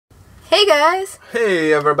Hey guys!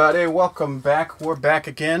 Hey everybody, welcome back. We're back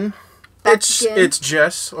again. It's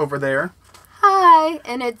Jess over there. Hi,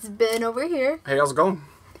 and it's Ben over here. Hey, how's it going?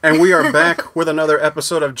 And we are back with another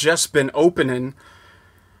episode of JessBen opening.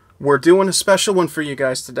 We're doing a special one for you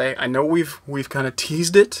guys today. I know we've kind of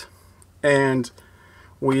teased it, and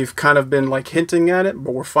we've kind of been like hinting at it,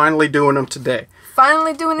 but we're finally doing them today.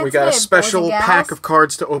 Finally doing it today. We got a special pack of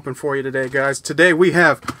cards to open for you today, guys. Today we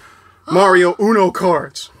have Mario Uno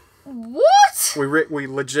cards. What? We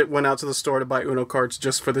legit went out to the store to buy Uno cards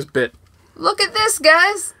just for this bit. Look at this,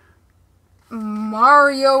 guys.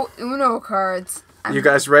 Mario Uno cards. You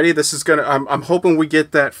guys ready? This is gonna. I'm hoping we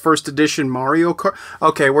get that first edition Mario card.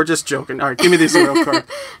 Okay, we're just joking. All right, give me these Uno cards.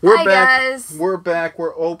 We're Hi, back. guys. We're back.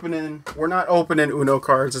 We're opening. We're not opening Uno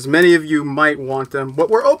cards as many of you might want them, but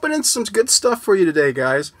we're opening some good stuff for you today,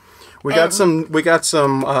 guys. We got some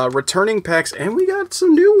returning packs, and we got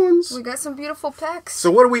some new ones. We got some beautiful packs. So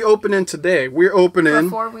what are we opening today? We're opening...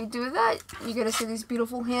 Before we do that, you're going to see these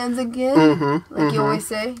beautiful hands again, like you always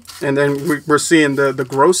say. And then we're seeing the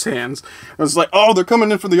gross hands. It's like, oh, they're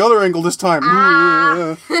coming in from the other angle this time.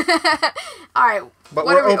 All right, but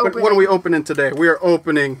what are we opening today? We are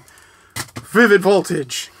opening Vivid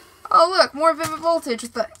Voltage. Oh, look, more Vivid Voltage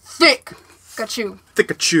with the Thick-a-chew.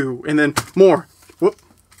 Thick-a-chew. And then more. Whoop.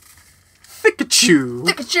 Thick-a-chew.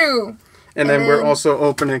 Thick-a-chew. And then we're also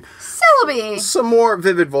opening Celebi. Some more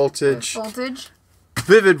Vivid Voltage.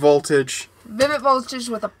 Vivid Voltage. Vivid Voltage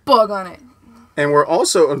with a bug on it. And we're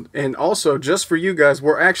also, just for you guys,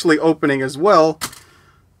 we're actually opening as well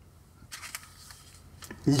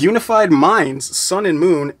Unified Minds, Sun and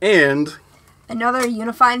Moon, and another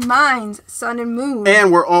Unified Minds, Sun and Moon.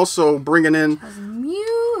 And we're also bringing in...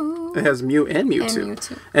 It has Mew and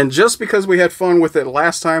Mewtwo. And just because we had fun with it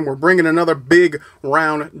last time, we're bringing another big,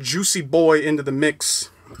 round, juicy boy into the mix.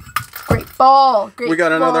 Great ball. We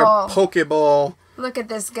got another Pokeball. Look at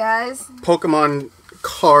this, guys. Pokemon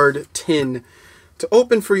card tin to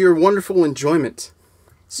open for your wonderful enjoyment.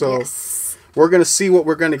 So yes. We're going to see what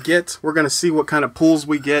we're going to get. We're going to see what kind of pulls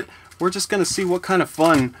we get. We're just going to see what kind of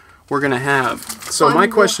fun we're going to have. So my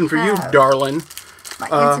question for you, darling...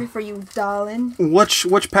 My answer for you, darling.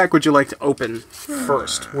 Which pack would you like to open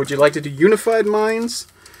first? Would you like to do Unified Minds?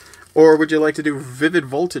 Or would you like to do Vivid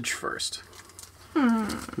Voltage first?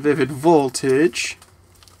 Vivid Voltage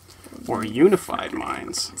or Unified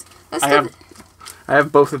Minds? I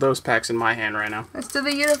have both of those packs in my hand right now. Let's do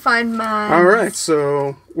the Unified Minds. Alright,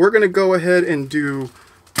 so we're going to go ahead and do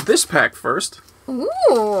this pack first. Ooh,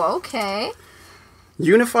 okay.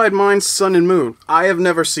 Unified Minds, Sun and Moon. I have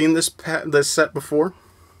never seen this set before.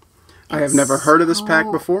 I have never heard of this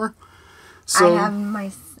pack before. So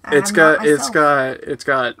it's got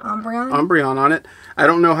Umbreon on it. I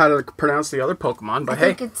don't know how to pronounce the other Pokemon, but I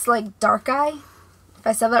think it's like Dark-Eye. If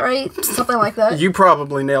I said that right, something like that. You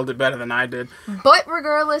probably nailed it better than I did. But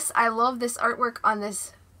regardless, I love this artwork on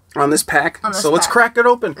this pack. Let's crack it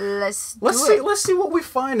open. Let's see what we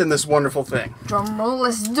find in this wonderful thing. Drum roll,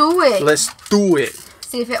 let's do it. Let's do it.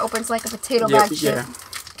 See if it opens like a potato bag chip. Yeah.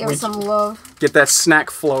 Give it some love. Get that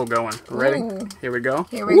snack flow going. Ready? Ooh. Here we go.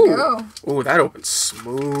 Here we go. Ooh, that opened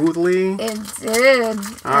smoothly. It did.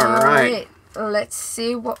 All right. Let's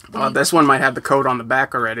see what this one might have the code on the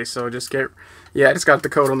back already, so just get... Yeah, it's got the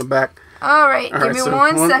code on the back. All right, give me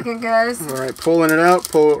 1 second, guys. All right, pulling it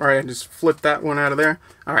out. All right, just flip that one out of there.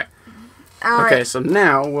 All right. Okay, so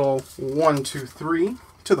now we'll 1, 2, 3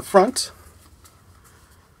 to the front.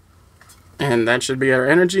 And that should be our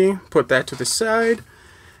energy. Put that to the side.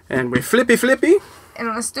 And we flippy.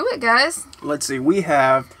 And let's do it, guys. Let's see. We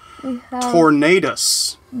have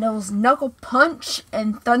Tornadus. Nose Knuckle Punch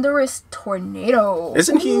and Thunderous Tornado.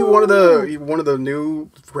 Isn't he one of the new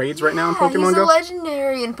raids right now in Pokemon Go? He's a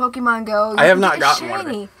legendary in Pokemon Go. I have not gotten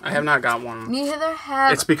one. I have not got one. Neither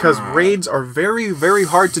have It's because raids are very, very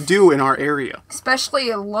hard to do in our area. Especially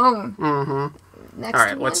alone. Next All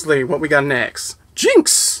right, let's see what we got next.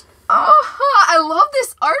 Jinx. Oh, I love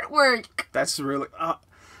this artwork. That's really...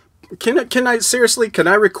 Can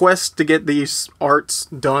I request to get these arts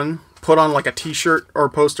done? Put on like a t-shirt or a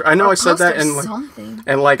poster. I know I said that in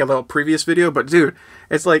like a little previous video, but dude,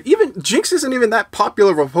 it's like even Jinx isn't even that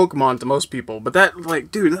popular of a Pokemon to most people, but that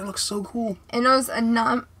dude, that looks so cool. And it was a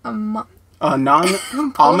non-ominous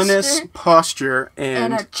posture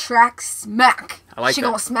and attract smack. I like she that.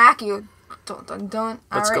 Gonna smack you. Dun, dun, dun.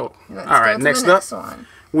 Let's go. All right, next up.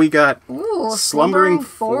 We got Slumbering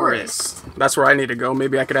Forest. That's where I need to go.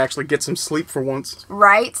 Maybe I could actually get some sleep for once.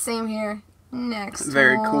 Right, same here. Next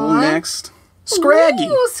Very cool. Next. Scraggy.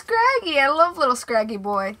 Ooh, Scraggy. I love little Scraggy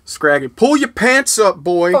boy. Scraggy. Pull your pants up,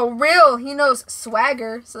 boy. For real. He knows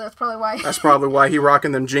swagger, so that's probably why. That's probably why he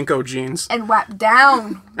rocking them Jinko jeans. And whap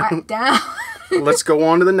down. Whap down. Let's go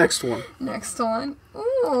on to the next one. Next one.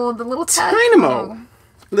 Ooh, the little Tynamo.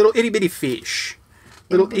 Little itty bitty fish.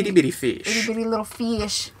 Little itty bitty fish. Itty bitty little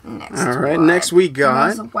fish. Next All right, next we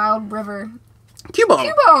got a Wild River.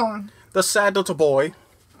 Cubone. Cubone. The sad little boy.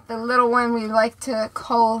 The little one we like to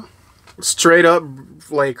call. Straight up,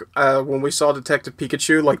 like when we saw Detective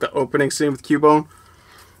Pikachu, like the opening scene with Cubone.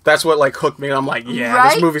 That's what like hooked me. And I'm like, yeah,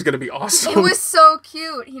 right? This movie's gonna be awesome. It was so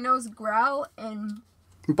cute. He knows Growl and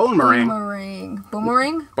Boomerang.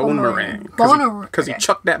 Boomerang. Because he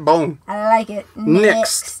chucked that bone. I like it.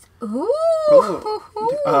 Next. Ooh.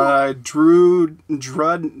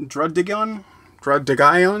 Druddigon?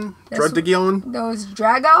 Those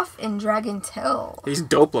Dragoff and Dragontail. He's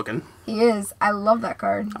dope looking. He is. I love that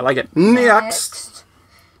card. I like it. Next.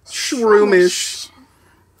 Shroomish.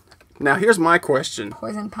 Now here's my question.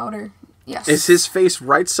 Poison powder. Yes. Is his face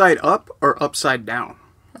right side up or upside down?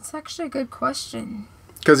 That's actually a good question.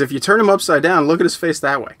 Because if you turn him upside down, look at his face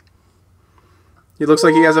that way. He looks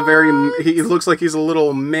like he has a he looks like he's a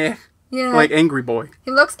little meh. Yeah. Like angry boy.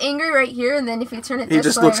 He looks angry right here, and then if you turn it this way... He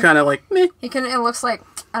just looks kind of like meh. It looks like,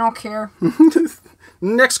 I don't care.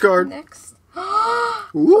 Next card. Next.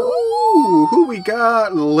 Ooh, who we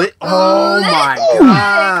got? Oh my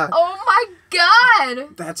god. Oh my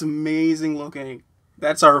god. That's amazing looking.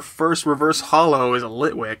 That's our first reverse holo is a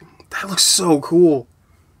Litwick. That looks so cool.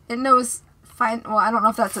 It knows... Well, I don't know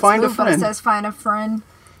if that's its Find a move, but it friend. says find a friend.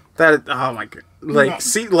 That oh my god! Like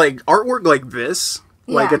see, like artwork like this,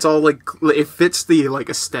 like Yeah. it's all like it fits the like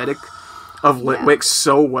aesthetic of Litwick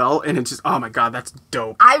so well, and it's just oh my god, that's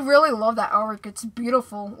dope. I really love that artwork. It's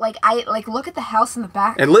beautiful. Like look at the house in the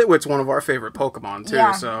back. And Litwick's one of our favorite Pokemon too.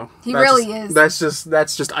 Yeah, So he really is. That's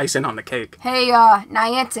just icing on the cake. Hey,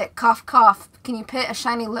 Niantic, cough cough. Can you put a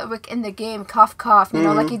shiny Litwick in the game? Cough cough. You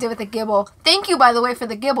know, like you did with the Gibble. Thank you, by the way, for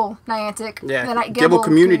the Gibble, Niantic. Yeah, the Gibble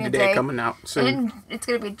Community Day coming out soon. And it's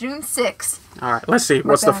gonna be June 6th. All right, let's see.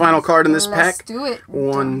 What's the final card in this pack? Let's do it.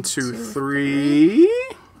 1, 2, 3.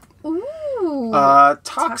 Ooh.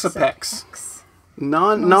 Toxapex.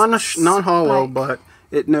 Non-hollow, but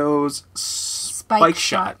it knows Spike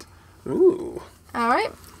Shot. Ooh. All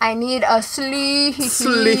right. I need a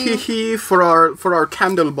Sleehee for our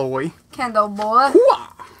candle boy. Candle boy.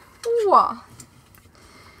 Wah.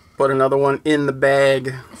 Put another one in the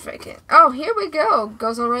bag. Freaking. Oh, here we go.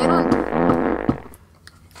 Goes right on.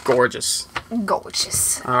 Gorgeous.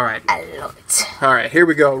 Gorgeous. All right. I love it. All right, here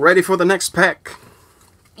we go. Ready for the next pack.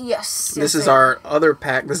 Yes. This is our other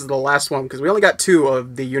pack. This is the last one because we only got 2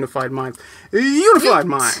 of the Unified Minds. Unified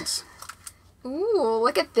Minds. Ooh,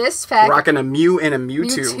 look at this pack. Rocking a Mew and a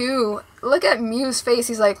Mewtwo. Mewtwo. Look at Mew's face.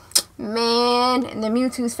 He's like, man. And then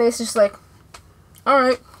Mewtwo's face is just like, all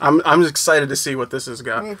right. I'm excited to see what this has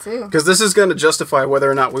got. Me too. Because this is going to justify whether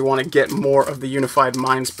or not we want to get more of the Unified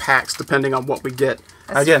Minds packs, depending on what we get.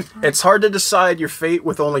 Again, it's hard to decide your fate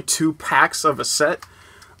with only 2 packs of a set,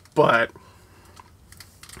 but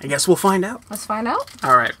I guess we'll find out. Let's find out.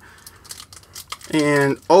 All right.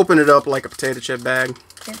 And open it up like a potato chip bag.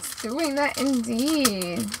 It's doing that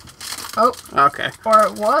indeed. Oh. Okay. Or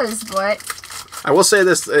it was, but I will say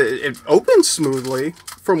this: it opens smoothly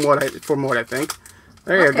from what I think.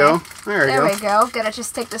 There you go. There we go. Gotta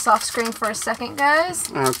just take this off screen for a second,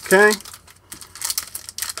 guys. Okay.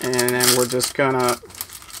 And then we're just gonna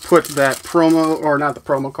put that promo, or not the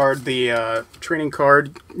promo card, the training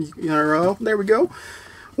card in a row. There we go.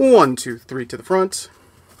 1, 2, 3 to the front.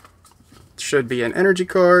 Should be an energy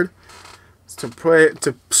card. To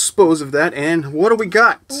dispose of that, and what do we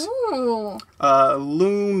got? Ooh.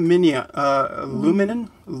 Luminin?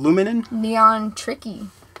 Neon Tricky.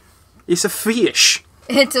 It's a fish.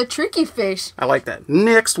 It's a tricky fish. I like that.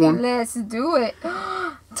 Next one. Let's do it.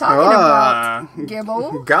 Talking about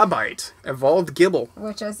Gibble. Gabite. Evolved Gibble.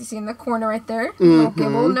 Which, as you see in the corner right there, little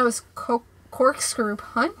Gibble knows corkscrew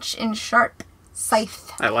punch and sharp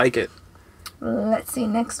scythe. I like it. Let's see,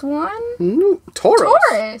 next one.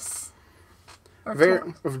 Tauros.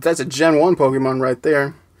 That's a Gen 1 Pokemon right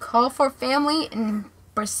there. Call for family and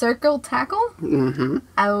Berserker Tackle. Mm-hmm.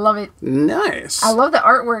 I love it. Nice. I love the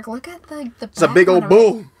artwork. Look at the It's a big old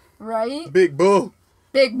bull. Right? Big bull.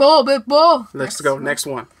 Big bull, big bull. Let's go. Next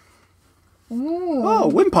one. Ooh. Oh,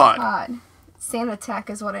 Wimpod. Sand attack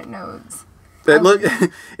is what it knows. Look,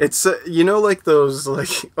 it's you know, like those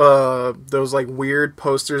like weird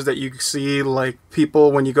posters that you see like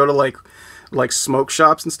people when you go to like like smoke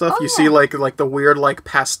shops and stuff. You see like the weird like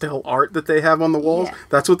pastel art that they have on the walls. Yeah.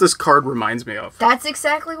 That's what this card reminds me of. That's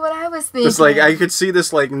exactly what I was thinking. It's like I could see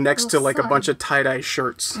this like next to like a bunch of tie-dye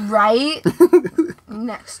shirts. Right?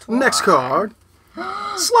 Next one. Next card.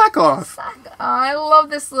 Slack off. I love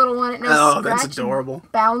this little one. It knows that's adorable.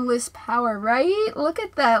 Boundless power, right? Look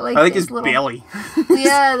at that. Like I like his belly.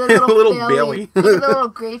 Yeah, the little belly. Look at the little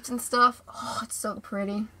grapes and stuff. Oh, it's so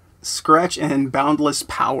pretty. Scratch and boundless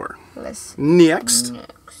power. Next.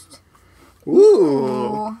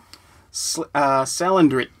 Ooh.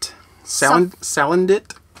 Salandrit.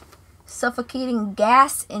 Salandit? Suffocating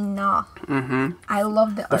gas and gnaw. I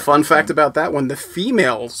love the fun fact about that one, the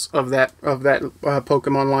females of that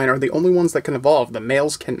Pokemon line are the only ones that can evolve. The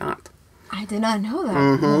males cannot. I did not know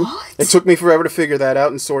that. What? It took me forever to figure that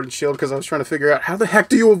out in Sword and Shield because I was trying to figure out how the heck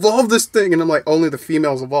do you evolve this thing? And I'm like, only the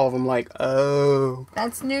females evolve. I'm like, oh.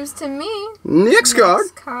 That's news to me. Next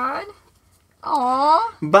card. Aww.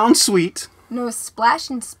 Bound Sweet. No splash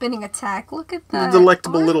and spinning attack. Look at that. The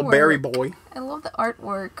delectable little berry boy. I love the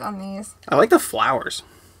artwork on these. I like the flowers.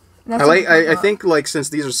 I think like since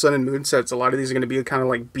these are Sun and Moon sets, a lot of these are going to be kind of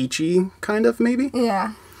like beachy, kind of maybe.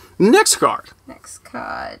 Yeah. Next card.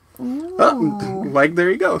 Ooh. Oh, like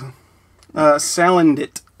there you go.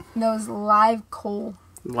 Salandit. Those live coal.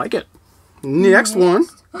 Like it. Next one.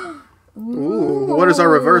 Ooh, what is our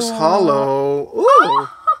reverse hollow? Ooh.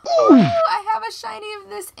 I have a shiny of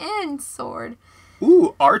this end sword.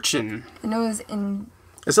 Ooh, Archon. The nose in.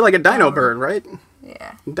 Is it like a dino bird, right?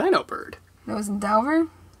 Yeah. Dino bird. Nose Endeavor.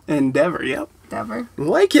 Endeavor, yep. Endeavor.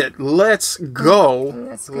 Like it. Let's go.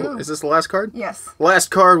 Let's go. Is this the last card? Yes. Last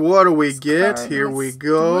card. What do we get? Here we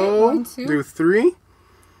go. 1, 2. Do 3.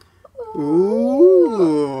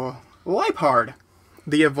 Ooh. Liepard.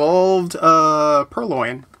 The evolved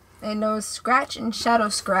Purloin. They know Scratch and Shadow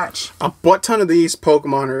Scratch. A butt ton of these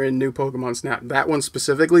Pokemon are in New Pokemon Snap. That one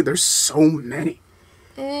specifically, there's so many.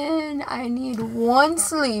 And I need one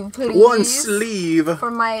sleeve, please. One sleeve.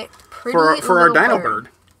 For my pretty for our Dino Bird.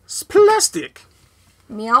 It's plastic.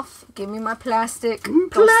 Meowth, give me my plastic.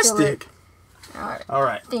 Plastic. Alright.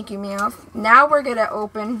 Alright. Thank you, Meowth. Now we're gonna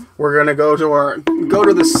open. We're gonna go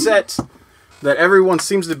to the set that everyone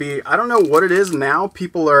seems to be. I don't know what it is now.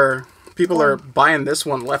 People are buying this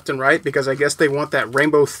one left and right because I guess they want that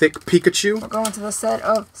rainbow thick Pikachu. We're going to the set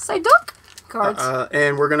of Psyduck cards.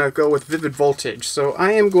 And we're going to go with Vivid Voltage. So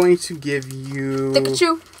I am going to give you...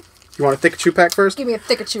 Thickachu. You want a Thickachu pack first? Give me a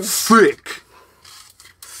Thickachu.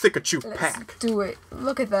 Thickachu pack. Let's do it.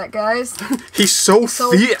 Look at that, guys. He's so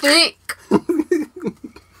thick.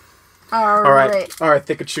 All right,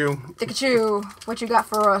 Thickachu. Thickachu, what you got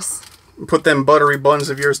for us? Put them buttery buns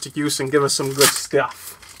of yours to use and give us some good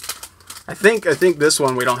stuff. I think this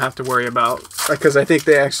one we don't have to worry about because I think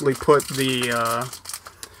they actually put the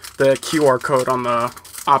QR code on the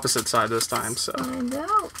opposite side this time. So find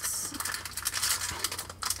out.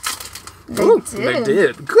 They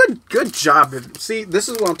did. Good job. See, this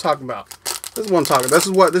is what I'm talking about. This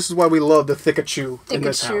is why we love the Thickachu in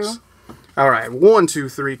this house. All right, 1, 2,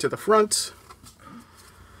 3 to the front.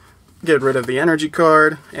 Get rid of the energy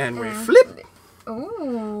card and we flip.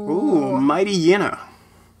 Ooh, Mighty Yenna.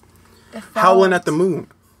 Howling at the Moon.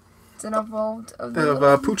 It's an evolved of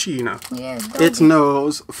Poochyena. Yeah, it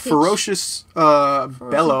knows ferocious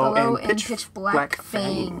bellow and pitch black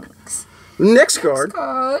fangs. Next card.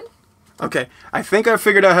 Okay, I think I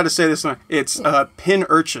figured out how to say this one. It's Pin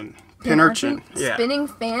Urchin. Pin Urchin. Yeah. Spinning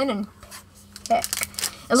fan and peck.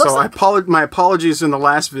 My apologies in the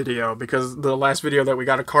last video because the last video that we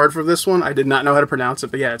got a card for this one, I did not know how to pronounce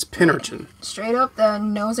it, but yeah, it's Pin Urchin. Straight up, the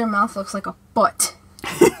nose or mouth looks like a butt.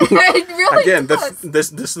 It really Again, does.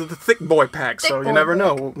 this is the thick boy pack, so you never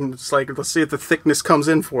know. It's like, let's see if the thickness comes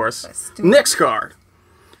in for us. Next card.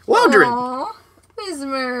 Loudred.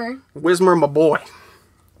 Whismur, my boy.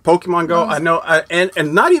 Pokemon Go, I know,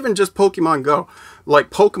 and not even just Pokemon Go, like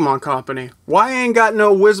Pokemon Company. Why ain't got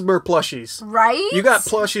no Whisper plushies? Right? You got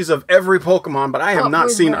plushies of every Pokemon, but I have not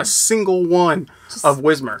seen a single one of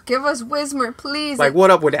Whismur. Give us Whismur, please. Like, what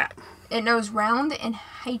up with that? It knows round and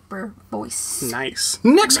hyper voice. Nice.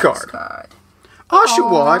 Next card.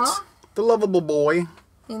 Oshawott, the lovable boy.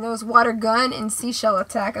 He knows water gun and seashell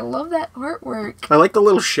attack. I love that artwork. I like the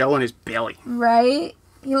little shell in his belly. Right?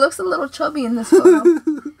 He looks a little chubby in this photo.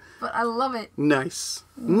 But I love it. Nice.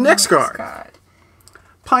 Next card.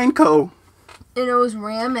 Pineco. It knows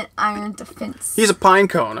ram and iron defense. He's a pine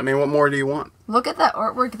cone. I mean, what more do you want? Look at that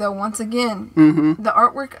artwork, though, once again. Mm-hmm. The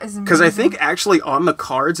artwork is amazing. Because I think actually on the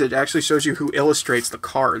cards, it actually shows you who illustrates the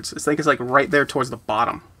cards. I think it's like right there towards the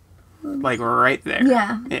bottom. Like right there.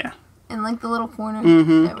 Yeah. Yeah. in like the little corner.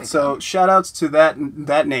 There we So go. shout outs to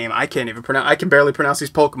that name. I can't even pronounce. I can barely pronounce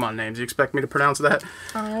these Pokemon names. You expect me to pronounce that?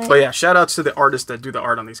 Alright. But yeah, shout outs to the artists that do the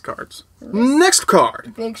art on these cards. Next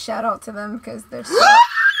card. Big shout out to them because they're so...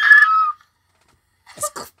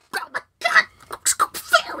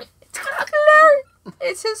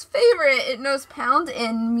 It's his favorite. It knows pound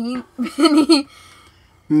and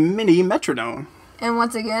Mini metronome. And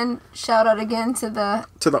once again, shout out again to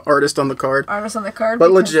the artist on the card. artist on the card.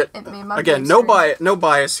 But legit, it made my again, blood no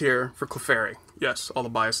bias here for Clefairy. Yes, all the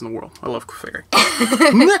bias in the world. I love Clefairy.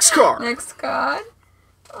 Next card. Next card.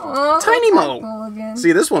 Oh, Tiny Mo. Again.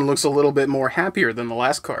 See, this one looks a little bit more happier than the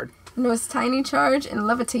last card. Knows tiny charge and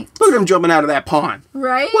levitate. Look at him jumping out of that pond.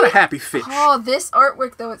 Right? What a happy fish. Oh, this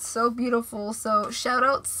artwork though, it's so beautiful. So shout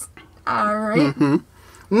outs. Alright.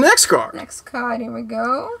 Next card. Next card, here we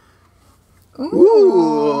go.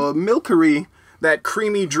 Ooh, Milkery, that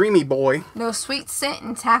creamy, dreamy boy. No sweet scent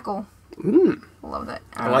and tackle. Love that.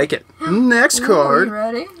 I like it. Next card. You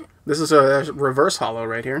ready? This is a reverse holo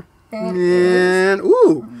right here. And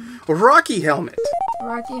Rocky Helmet.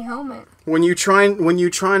 Rocky helmet. When you trying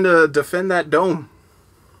to defend that dome,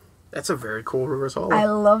 that's a very cool reverse holo. I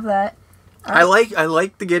love that. I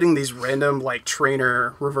like getting these random like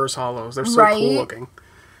trainer reverse holos. They're so cool looking.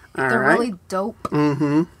 They're really dope.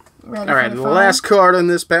 All right, the last card on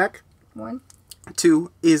this pack. 1,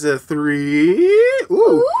 2 is a 3.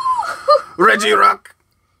 Ooh. Regirock.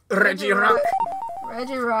 Regirock.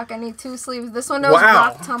 I need 2 sleeves. This one knows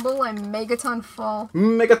Rock Tumble and Megaton Fall.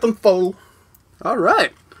 Megaton Fall. All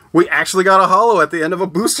right. We actually got a holo at the end of a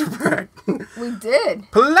booster pack. We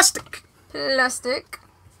did. Plastic.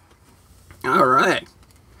 All right.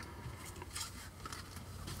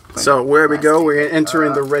 So where we go, we're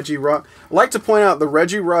entering the Regirock. I'd like to point out the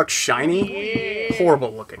Regirock shiny,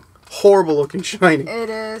 horrible looking shiny. It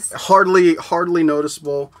is. Hardly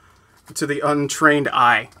noticeable to the untrained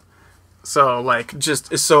eye. So like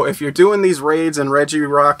so if you're doing these raids and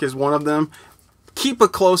Regirock is one of them, keep a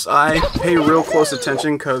close eye, pay real close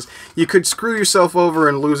attention, because you could screw yourself over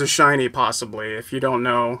and lose a shiny possibly if you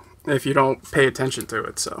don't pay attention to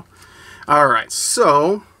it. So, all right,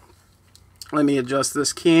 so let me adjust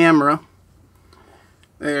this camera.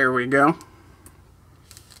 There we go.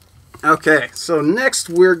 Okay, so next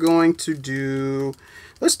we're going to do,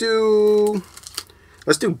 let's do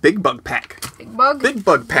Big Bug Pack. Big Bug? Big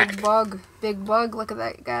Bug Pack. Big Bug, look at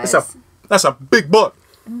that, guys. That's a big bug.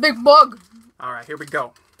 Big Bug. All right, here we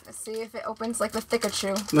go. Let's see if it opens like the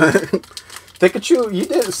Thickachu. Thickachu, you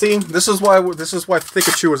did see. This is why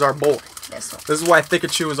Thickachu is our boy. This one. This is why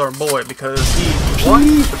Thickachu is our boy, because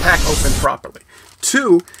one, the pack opened properly.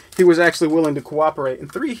 2, he was actually willing to cooperate,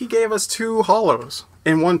 and 3, he gave us 2 holos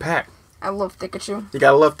in one pack. I love Thickachu. You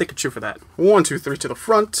gotta love Thickachu for that. 1, 2, 3 to the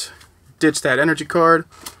front. Ditch that energy card,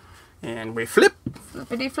 and we flip.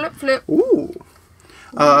 Flippity flip flip. Ooh.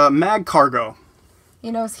 Mag Cargo.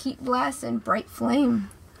 You know, it's Heat Blast and Bright Flame.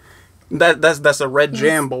 That's a red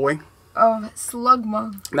jam, boy. Of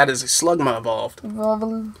Slugma. That is a Slugma evolved.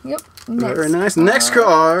 Yep. Very nice. Next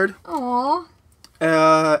card. Aww.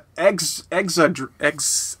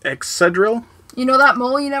 Excedril. You know that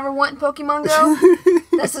mole you never want in Pokemon Go?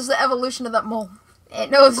 This is the evolution of that mole. It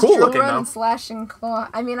knows cool drill looking, run though. and slash and claw.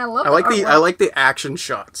 I mean, I love. I like the action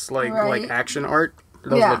shots, like action art.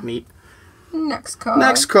 Those look neat. Next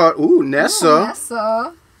card. Ooh, Nessa. Ooh,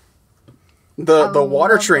 Nessa. The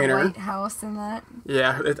water trainer. The lighthouse in that.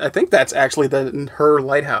 Yeah, I think that's actually her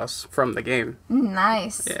lighthouse from the game.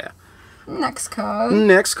 Nice. Yeah. Next card.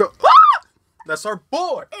 That's our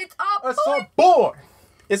boy. It's our boy.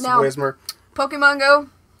 It's Whismur. Pokemon Go.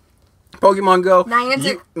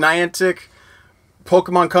 Niantic.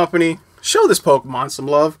 Pokemon Company. Show this Pokemon some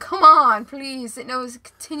love. Come on, please. It knows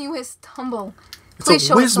continuous tumble. Please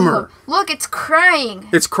show us some love. Look, it's crying.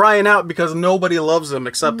 It's crying out because nobody loves him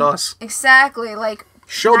except us. Exactly. Like,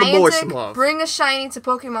 show the boys some love. Bring a shiny to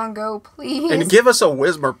Pokemon Go, please. And give us a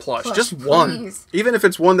Whismur plush. Just one. Please. Even if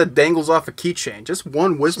it's one that dangles off a keychain. Just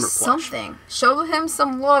one Whismur plush. Something. Show him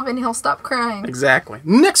some love and he'll stop crying. Exactly.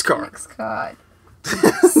 Next card.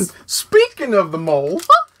 Speaking of the mole.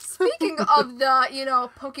 Speaking of the,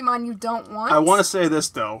 Pokemon you don't want. I want to say this,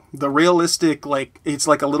 though. The realistic, it's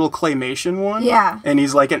like a little claymation one. Yeah. And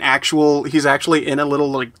he's like he's actually in a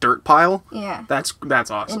little, dirt pile. Yeah. That's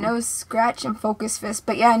awesome. It knows Scratch and Focus Fist.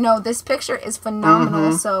 But yeah, no, this picture is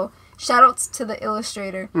phenomenal. So, shoutouts to the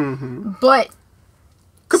illustrator. But.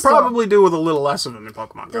 Could probably do with a little less of him in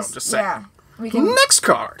Pokemon Go. Just saying. Yeah. Next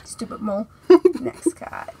card. Stupid mole. Next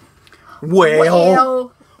card.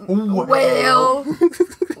 Whale.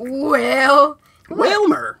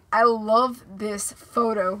 Whalmer. I love this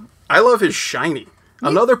photo. I love his shiny.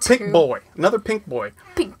 Another pink boy. Another pink boy.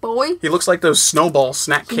 Pink boy. He looks like those snowball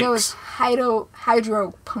snack cakes. You know his hydro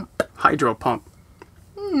pump. Hydro pump.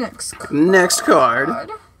 Next card. Next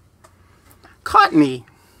card. Cottony.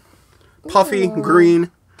 Puffy,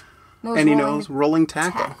 green, and he knows rolling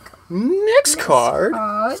tackle. Next card.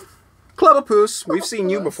 Clubberpoos. We've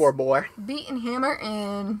seen you before, boy. Beat and hammer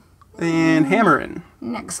and Hammerin.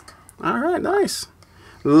 Next. All right, nice.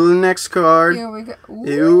 Next card. Here we go.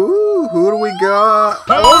 Ooh, who do we got?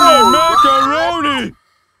 Holy macaroni!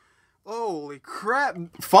 Holy crap.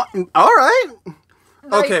 All right.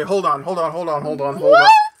 Okay, hold on.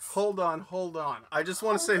 I just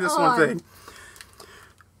want to say this one thing.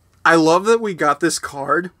 I love that we got this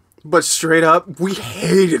card, but straight up, we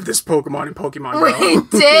hated this Pokemon in Pokemon Go. We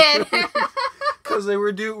did. Because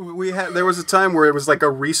there was a time where it was like a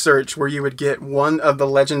research where you would get one of the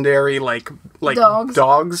legendary like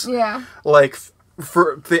dogs. Yeah. Like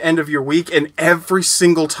for the end of your week, and every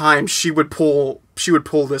single time she would pull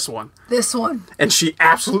this one. This one. And she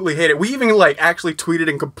absolutely hated it. We even like actually tweeted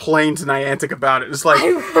and complained to Niantic about it. It's like,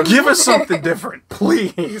 give us something different,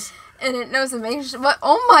 please. And it knows amazing. But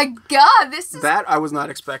oh my god, this is that I was not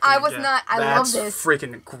expecting. I love this. That's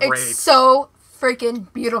freaking great. It's so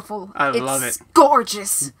freaking beautiful. I love it. It's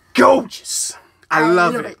gorgeous. Gorgeous. I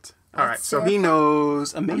love it. All right, That's so he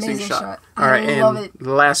knows amazing shot. All right, I love and it.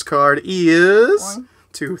 the last card is 1,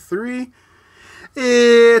 2, 3.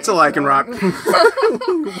 It's a Lycanroc.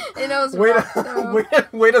 It knows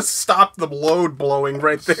way to stop the load blowing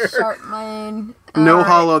right there. Sharp Mind. No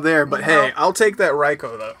hollow there, but hey, I'll take that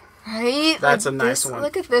Raikou though. Right? That's like a nice one.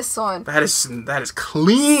 Look at this one. That is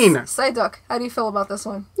clean. Psyduck, how do you feel about this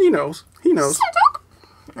one? He knows. Psyduck.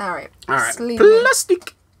 All right.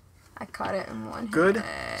 Plastic. I caught it in one. Good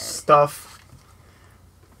stuff.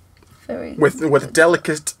 Very with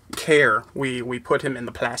delicate care, we put him in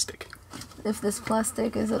the plastic. If this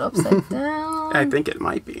plastic is it upside down? I think it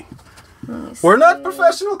might be. We're not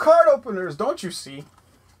professional card openers, don't you see?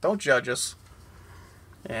 Don't judge us.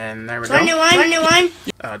 And there we go. 21.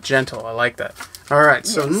 Gentle, I like that. Alright,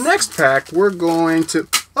 so next pack, we're going to...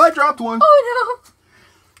 Oh, I dropped one. Oh, no.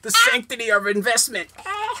 The sanctity of investment.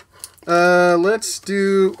 Let's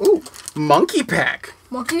do... Ooh, monkey pack.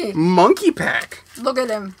 Monkey pack. Look at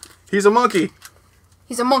him. He's a monkey.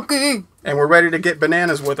 He's a monkey. And we're ready to get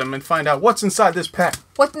bananas with him and find out what's inside this pack.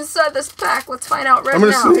 What's inside this pack? Let's find out right now.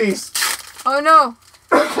 I'm going to sneeze. Oh, no.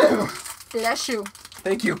 Bless you.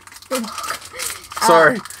 Thank you.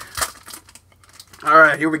 Sorry.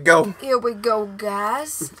 Alright, here we go. Here we go,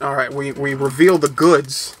 guys. Alright, we reveal the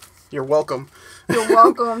goods. You're welcome. You're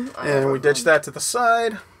welcome. And we ditch that to the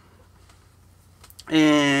side.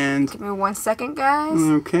 And... Give me 1 second, guys.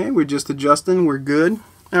 Okay, we're just adjusting. We're good.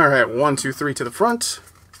 Alright, 1, 2, 3 to the front.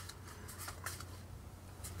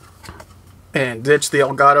 And ditch the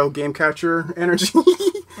Elgato Game Catcher energy.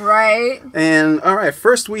 Right. And, alright,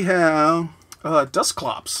 first we have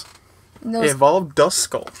Dusclops. Evolved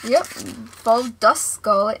Duskull. Yep, Evolved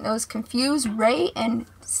Duskull. It knows Confuse, Ray, and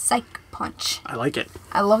Psych Punch. I like it.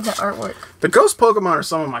 I love the artwork. The ghost Pokemon are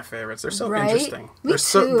some of my favorites. They're so interesting. Me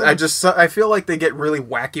too. I feel like they get really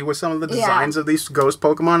wacky with some of the designs of these ghost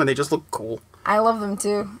Pokemon, and they just look cool. I love them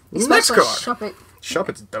too. Next card. Shuppet.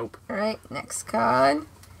 Shuppet's dope. Alright, next card.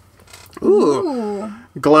 Ooh.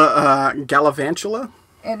 Gallavantula.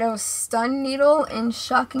 It knows Stun Needle and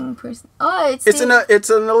Shocking Person. Oh, I think it's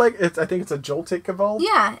a Joltik evolved.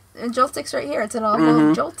 Yeah, Joltik's right here. It's an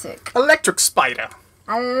evolved Joltik. Electric Spider.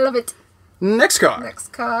 I love it. Next card. Next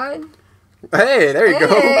card. Hey, there you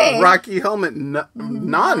go. Rocky Helmet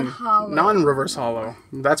non-reverse hollow.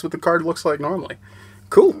 That's what the card looks like normally.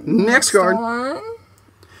 Cool. Next card. One.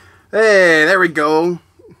 Hey, there we go.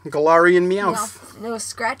 Galarian Meowth. No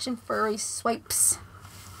Scratch and Furry Swipes.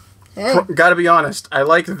 Hey. Gotta be honest, I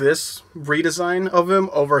like this redesign of him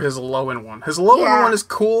over his Lowen one. His Lowen one is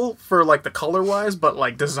cool for like the color wise, but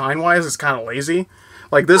like design wise, it's kind of lazy.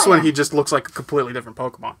 Like this one, he just looks like a completely different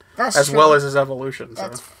Pokemon. That's as true. Well as his evolution.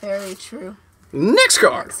 That's very true. Next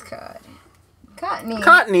card. Next card. Cottony.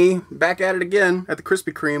 Cottony, back at it again at the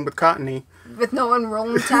Krispy Kreme with Cottony. With no one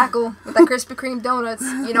rolling tackle with the Krispy Kreme donuts.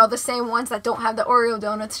 You know, the same ones that don't have the Oreo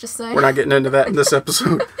donuts, just saying. We're not getting into that in this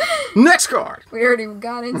episode. Next card. We already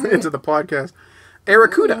got into the podcast.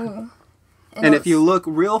 Aracuda. And if you look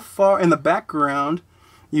real far in the background,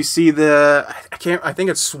 you see the I think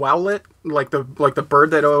it's Swowlet, like the bird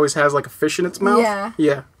that always has like a fish in its mouth. Yeah.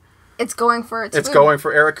 Yeah. It's going for its food. Going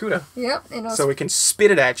for Aracuda. Yep. So we can spit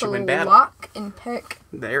it at you in battle. Lock and pick.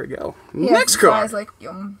 There we go. Yeah, next card. Guys like,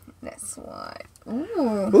 yum. This one.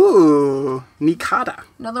 Ooh. Ooh. Nikata.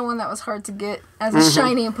 Another one that was hard to get as a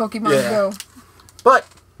shiny in Pokemon Go. But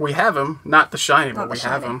We have him. Not the shiny, but we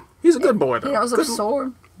have him. He's a good boy, though. He knows a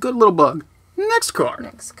sword. Good little bug. Next card.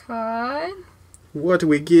 Next card. What do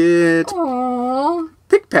we get? Aww.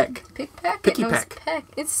 Pickpeck. Pickpeck. Picky Peck.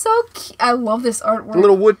 It's so cute. I love this artwork. A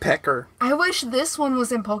little woodpecker. I wish this one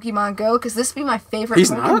was in Pokemon Go, because this would be my favorite He's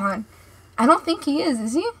Pokemon. not? I don't think he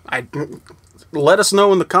is he? Let us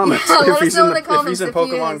know in the comments if he's in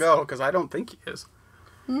Pokemon is. Go, because I don't think he is.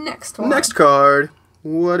 Next one. Next card.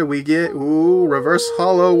 What do we get? Ooh, reverse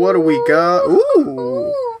hollow. What do we got?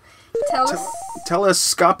 Ooh.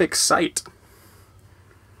 Telescopic sight.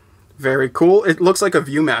 Very cool. It looks like a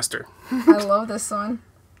Viewmaster. I love this one.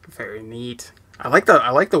 Very neat. I like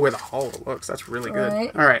the way the hollow looks. That's really good.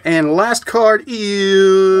 Right. All right, and last card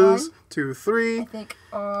is 1, 2, 3. I think.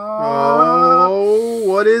 Oh,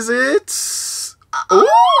 what is it? Ooh!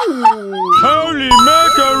 Holy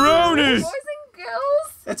macaroni! Boys and girls.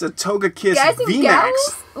 That's a Togekiss Guys and VMAX.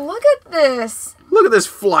 gals, look at this. Look at this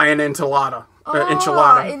flying enchilada.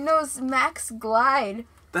 Enchilada. It knows Max Glide.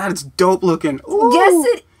 That's dope looking. Ooh.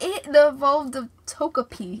 Yes, the evolved of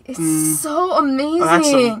Togepi. It's so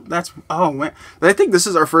amazing. Oh man. I think this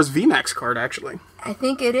is our first VMAX card actually. I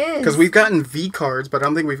think it is. Because we've gotten V cards, but I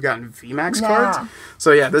don't think we've gotten VMAX cards.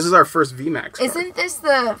 So yeah, this is our first VMAX card. Isn't this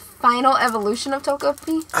the final evolution of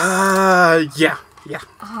Togepi? Yeah. Yeah.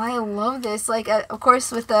 Oh, I love this. Like, of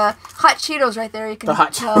course, with the hot Cheetos right there, you can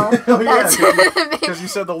tell. That's because you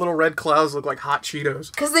said the little red clouds look like hot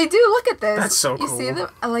Cheetos. Because they do. Look at this. That's so cool. You see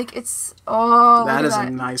them? Like, it's... Oh, that is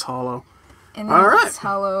a nice hollow. And then it's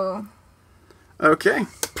hollow. Okay.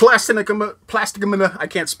 Plasticum. I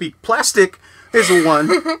can't speak. Plastic is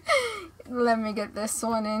one. Let me get this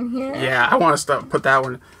one in here. Yeah, I want to put that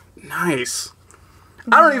one. Nice.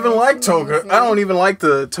 I don't even like Toga. I don't even like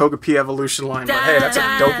the Togepi evolution line, but hey, that's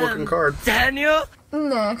a dope looking card. Daniel.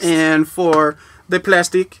 Next. And for the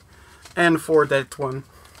plastic, and for that one.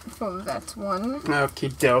 For that one.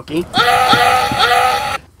 Okie dokie.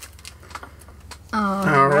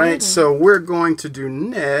 Alright, so we're going to do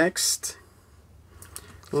next.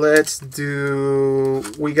 Let's do.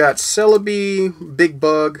 We got Celebi, Big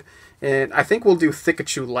Bug, and I think we'll do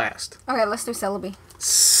Thickachu last. Okay, let's do Celebi.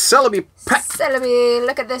 Celebi pack. Celebi,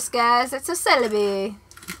 look at this, guys. It's a Celebi.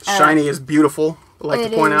 Shiny is beautiful. I'd like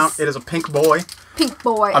to point out, it is a pink boy. Pink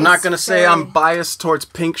boy. I'm not going to say I'm biased towards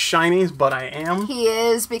pink shinies, but I am. He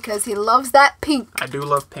is, because he loves that pink. I do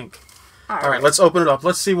love pink. All right, let's open it up.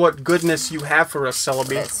 Let's see what goodness you have for us,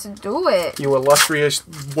 Celebi. Let's do it. You illustrious,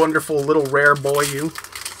 wonderful little rare boy, you.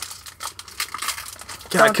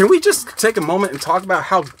 God, can we just take a moment and talk about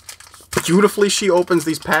how beautifully she opens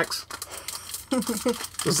these packs?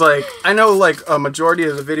 It's like, I know like a majority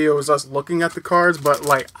of the video is us looking at the cards, but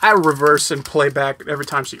like I reverse and play back every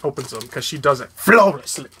time she opens them because she does it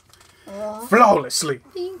flawlessly. Flawlessly.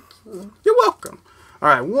 Thank you. You're welcome. All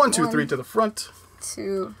right, 1, 2, 3 to the front.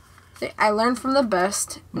 2, 3. I learned from the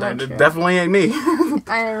best. That definitely ain't me.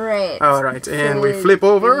 All right. All right, and we flip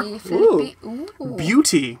over. Ooh.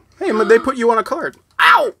 Beauty. Hey, they put you on a card.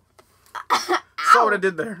 Ow! Saw what I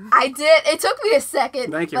did there. I did. It took me a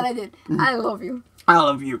second. Thank you. But I did. I love you. I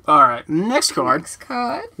love you. All right. Next card. Next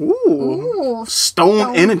card. Ooh.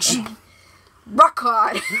 Stone Energy. Rock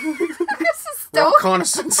card. This is Stone.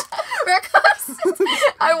 Reconnaissance. Reconnaissance.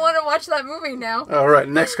 I want to watch that movie now. All right.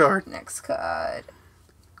 Next card. Next card.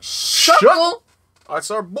 Shuckle.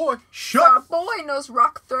 That's our boy. Our boy knows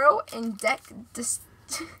rock throw and deck.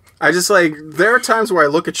 I just like, there are times where I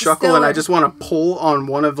look at Shuckle and I just want to pull on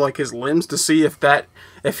one of like his limbs to see if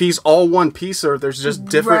he's all one piece or there's just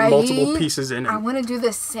different multiple pieces in it. I want to do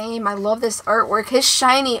the same. I love this artwork. His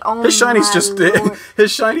shiny,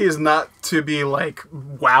 his shiny is not to be like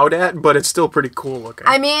wowed at, but it's still pretty cool looking.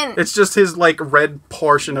 I mean, it's just his like red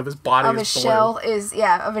portion of his body of his shell is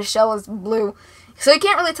blue. So you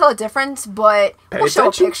can't really tell a difference, but we'll show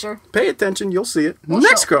a picture. Pay attention, you'll see it.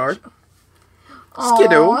 Next card.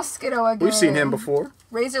 Skiddo again. We've seen him before.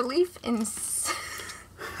 Razor Leaf and...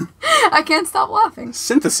 I can't stop laughing.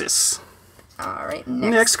 Synthesis. Alright,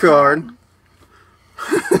 next card.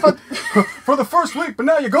 For the first week, but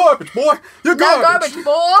now you're garbage, boy. You're garbage. Garbage,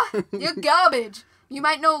 boy. You're garbage. You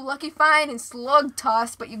might know Lucky Find and Slug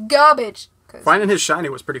Toss, but you're garbage. Finding his shiny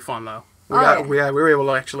was pretty fun, though. We were able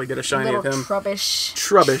to actually get a shiny of him.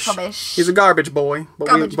 Trubbish. He's a garbage boy,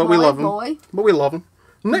 but we love him. But we love him.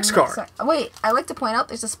 Next card. Wait, I like to point out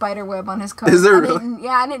there's a spider web on his card. Is there really?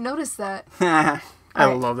 I didn't notice that. I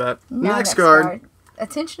love that. Next card.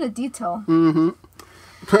 Attention to detail. Mm-hmm.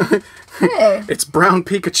 Hey. It's brown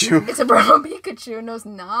Pikachu. It's a brown Pikachu. Knows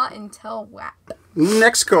not until whap.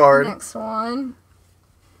 Next card. Next one.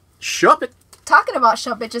 Shuppet. talking about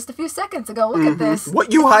Shop It just a few seconds ago. Look at this.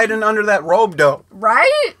 What you hiding under that robe, though?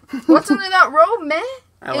 Right? What's under that robe, man?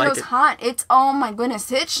 I like was it. hot. It's, oh my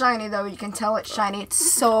goodness. It's shiny, though. You can tell it's shiny. It's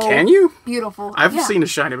so Can you? beautiful. I've seen a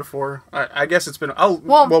shiny before. I guess it's been...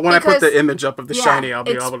 well, when I put the image up of the shiny, I'll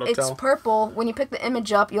be able to tell. It's purple. When you pick the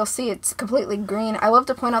image up, you'll see it's completely green. I love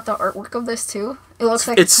to point out the artwork of this, too. It looks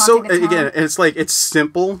like it's so... Again, it's like, it's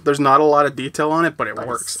simple. There's not a lot of detail on it, but it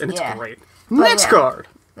works. And it's great. Next card.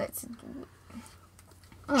 Let's...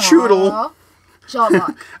 Choodle.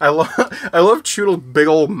 Jawlock. I love Choodle's big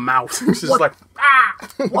old mouth. It's just like,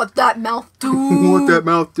 what that mouth do? What that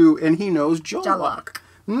mouth do? And he knows Jawlock.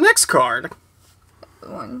 Next card.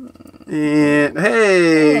 And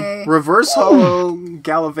hey, reverse holo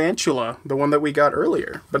Galvantula, the one that we got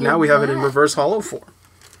earlier. But now we have it in reverse holo form.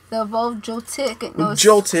 The evolved Joltik. It knows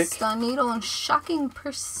Stun Needle and Shocking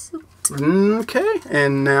Pursuit. Okay,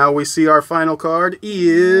 and now we see our final card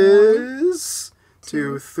is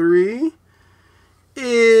 2, 3.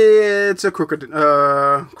 It's a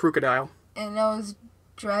crocodile. And that was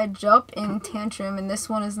Dredge Up in Tantrum, and this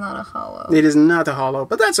one is not a holo. It is not a holo,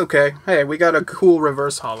 but that's okay. Hey, we got a cool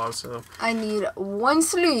reverse holo, so... I need one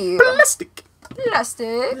sleeve. Plastic.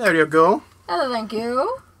 There you go. Oh, thank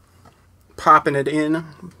you. Popping it in.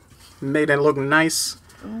 Made it look nice.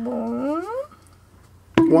 Boom.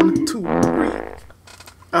 1, 2, 3.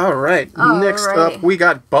 Alright, next up we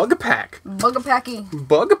got Bug-a-Pack. Bug-a-Packy.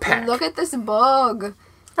 Bug-a-Pack. Look at this bug.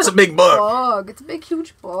 That's a big bug. It's a big,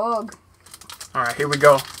 huge bug. Alright, here we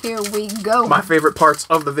go. Here we go. My favorite parts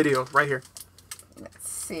of the video, right here. Let's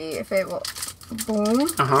see if it will... Boom.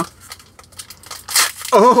 Uh-huh.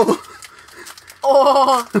 Oh!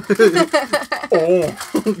 Oh!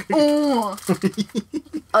 Oh!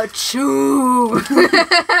 A chew!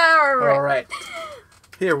 Alright.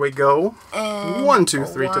 Here we go. And 1, 2,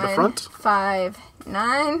 3 to the front. 5,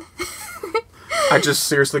 9. I just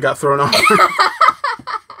seriously got thrown off.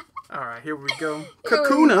 Alright, here we go.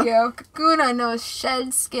 Kakuna. Here we go. Kakuna knows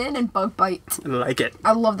Shed, Skin, and Bug Bite. I like it.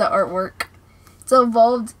 I love the artwork. It's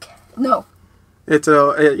evolved... No. It's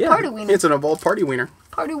a... yeah. Party Wiener. It's an evolved Party Wiener.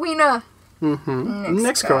 Party Wiener.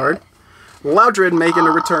 Next card. Loudred making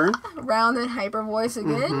a return. Round and Hyper Voice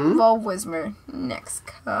again. Evolved Whismer. Next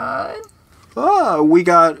card. Oh, we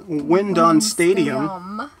got Windon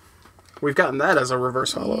Stadium. We've gotten that as a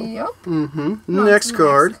reverse holo. Yep. Next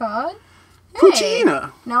card. Hey,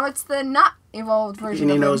 Poochyena. now it's the not evolved version.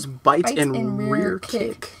 And he of knows him. bite and rear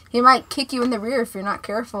kick. He might kick you in the rear if you're not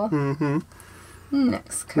careful.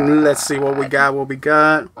 Next card. Let's see what we got.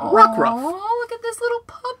 Rockruff. Oh, look at this little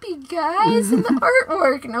puppy, guys, in the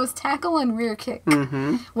artwork. Nose tackle and rear kick.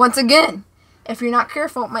 Once again, if you're not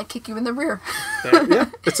careful, it might kick you in the rear. Yeah,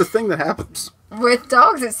 it's a thing that happens. With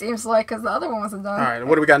dogs, it seems like, because the other one was a dog. All right,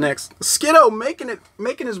 what do we got next? Skiddo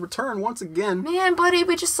making his return once again. Man, buddy,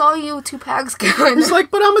 we just saw you 2 packs going. He's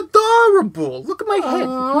like, but I'm adorable. Look at my head.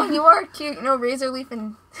 Oh, you are cute. No, razor leaf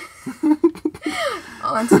and...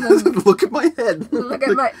 onto the... Look at my head. Look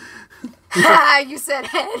at my... Ha! You said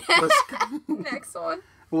head. Next one.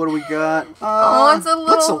 What do we got? Oh, it's a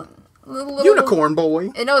little unicorn boy.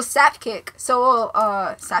 It knows sap kick. So,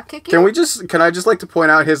 sap kick you? Can I just like to point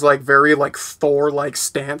out his like very like Thor like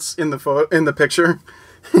stance in the picture?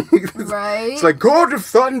 Right. It's like God of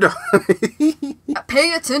Thunder.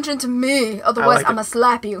 Pay attention to me, otherwise I'm gonna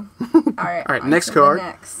slap you. All right, next card.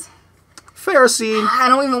 Next. Pharisee. I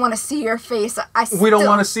don't even want to see your face. We don't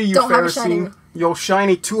want to see you, Pharisee. You're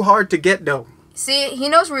shiny too hard to get though. See, he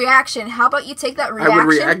knows reaction. How about you take that reaction? I would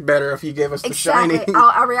react better if you gave us the shiny.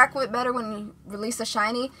 I'll react with better when you release the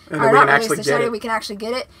shiny. And then we can actually get it. We can actually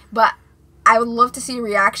get it. But I would love to see a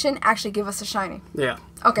reaction actually give us a shiny. Yeah.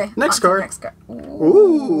 Okay. Next card.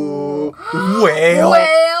 Ooh. Whale.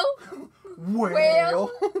 Whale.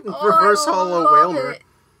 Reverse holo whale.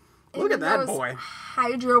 Look at that boy.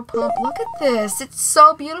 Hydro pump. Look at this. It's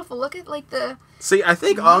so beautiful. Look at like the... See, I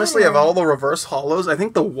think honestly of all the reverse holos, I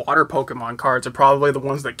think the water Pokemon cards are probably the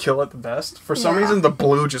ones that kill it the best. For some reason, the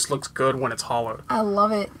blue just looks good when it's hollowed. I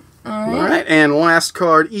love it. All right, and last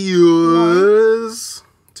card is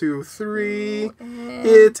 2, 3.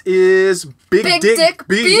 It is Big Dick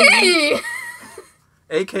B.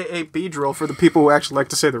 AKA Beedrill for the people who actually like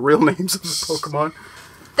to say the real names of the Pokemon.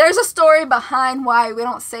 There's a story behind why we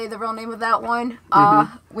don't say the real name of that one.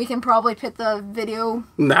 We can probably put the video.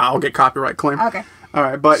 No, I'll get copyright claim. Okay. All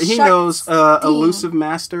right, but he knows Elusive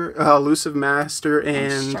Master,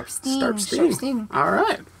 and Sharp Steam. All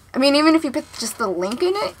right. I mean, even if you put just the link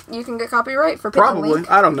in it, you can get copyright for putting probably. The link.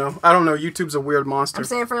 I don't know. YouTube's a weird monster. I'm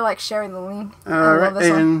saying for like sharing the link. All right,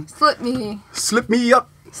 and Slip me up.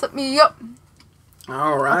 Slip me up.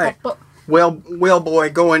 All right. Whale boy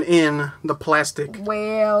going in the plastic.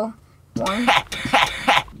 Whale. One.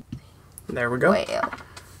 There we go. Whale.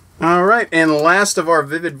 All right, and last of our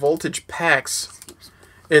Vivid Voltage packs.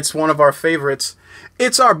 It's one of our favorites.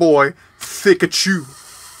 It's our boy, Pikachu.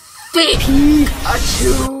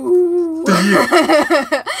 Pikachu.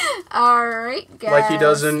 All right, guys. Like he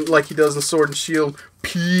does in Sword and Shield.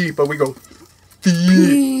 But we go.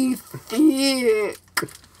 Thick.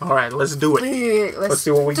 All right, let's do it. Thick. Let's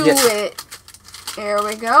see what we get. It. Here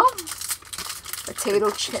we go. Potato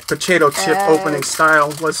chip. Potato chip opening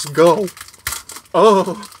style. Let's go.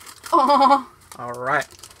 Oh. Oh. All right.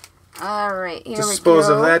 All right. Here we go. Dispose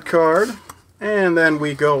of that card, and then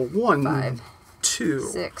we go 1, 5, 2,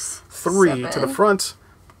 6, 3 7. to the front,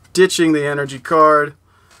 ditching the energy card,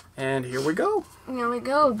 and here we go. Here we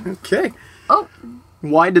go. Okay. Oh.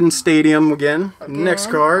 Widen Stadium again. Next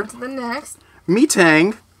card. On to the next.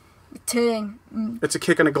 Metang. Ting. It's a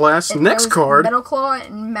kick in the glass. It Next goes card. Metal Claw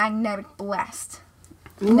and Magnetic Blast.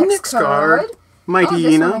 Next card. Mighty this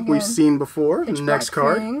one Ina. again. We've seen before. Pitch Next Black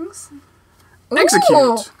card. Rings.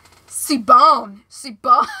 Execute. Sibon.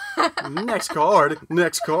 Next card.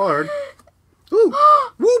 Next card. Ooh.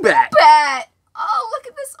 Woobat. Bat. Oh, look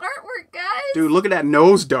at this artwork, guys. Dude, look at that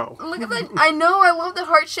nose, though. Look at that. I know. I love the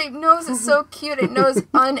heart-shaped nose. It's so cute. It knows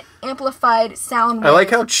unamplified sound waves. I like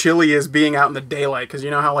how chilly is being out in the daylight, because you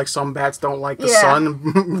know how like some bats don't like the sun?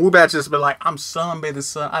 Woobat's just been like, I'm sunbathed the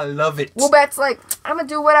sun. I love it. Woobat's like, I'm going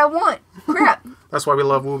to do what I want. Crap. That's why we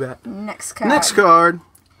love Woobat. Next card. Next card.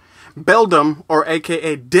 Beldum, or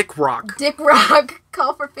a.k.a. Dick Rock. Dick Rock.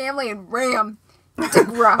 Call for family and ram. Dick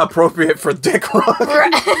Rock. Appropriate for Dick Rock.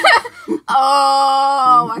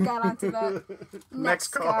 Oh, I got onto that. Next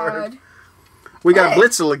card. We got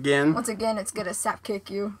Blitzel again. Once again, it's going to sap kick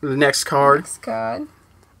you. The next card. Next card.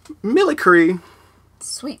 Millicree.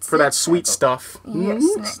 Sweet For that sweet stuff.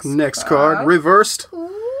 Yes, Next card. Reversed. Ooh.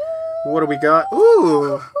 What do we got?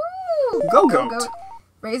 Ooh. Go-Goat. Go-Goat.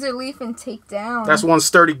 Razor Leaf and Take Down. That's one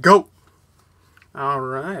sturdy goat. All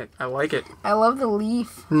right. I like it. I love the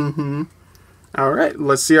leaf. Mm-hmm. All right.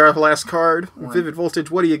 Let's see our last card. Vivid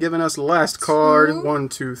Voltage. What are you giving us? Last card. 1,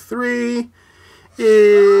 2, 3.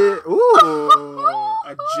 Ooh.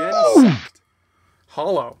 A Genesect.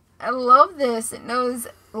 Hollow. I love this. It knows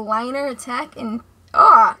liner attack and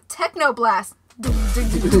Technoblast.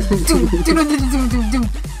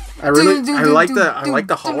 I like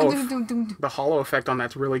the hollow effect on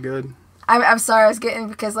that's really good. I'm sorry, I was getting,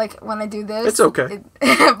 because like when I do this, it's okay.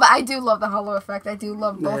 But I do love the hollow effect. I do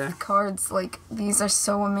love both cards. Like, these are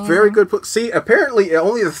so amazing. Very good. See, apparently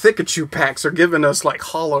only the Pikachu packs are giving us like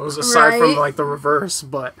hollows aside from like the reverse.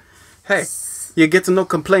 But hey, you get no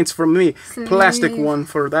complaints from me. Plastic one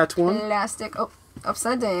for that one. Plastic. Oh,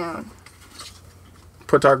 upside down.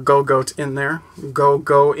 Put our Go-Goat in there.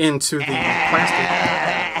 Go into the plastic.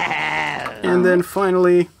 And then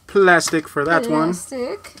finally, plastic for that one.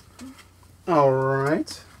 Plastic.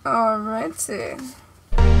 Alright. Alrighty.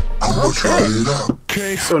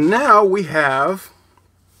 Okay, so now we have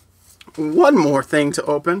one more thing to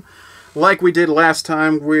open. Like we did last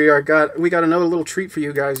time, we got another little treat for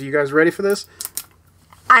you guys. Are you guys ready for this?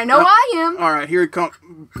 I know I am. Alright, here it comes.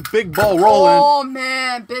 Big ball rolling. Oh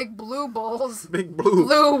man, big blue balls. Big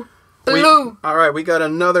blue. Blue. Alright, we got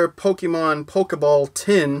another Pokemon Pokeball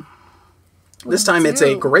tin. This time it's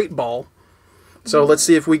a great ball. So let's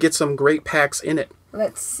see if we get some great packs in it.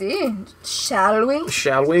 Let's see. Shall we?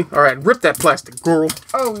 Shall we? Alright, rip that plastic, girl.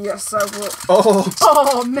 Oh, yes, I will. Oh.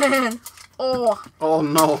 Oh, man. Oh. Oh,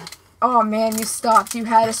 no. Oh, man, you stopped. You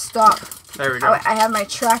had to stop. There we go. I had my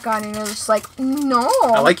track on, and it was just like, no.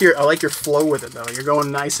 I like your flow with it, though. You're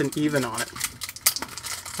going nice and even on it.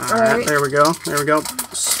 Alright, there we go. There we go.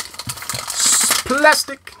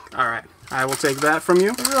 Plastic. Alright, I will take that from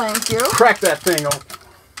you. Thank you. Crack that thing open.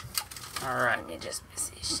 Alright. Let me just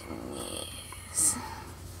position this.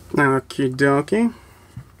 Okie dokie.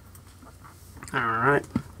 Alright.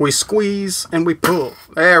 We squeeze and we pull.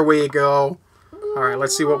 There we go. Alright,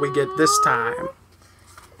 let's see what we get this time.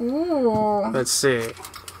 Ooh. Let's see.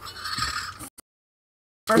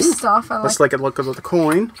 First off, let's look at the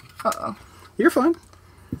coin. Uh-oh. You're fine.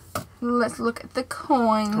 Let's look at the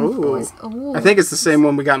coin, Ooh. boys. Ooh. I think it's the same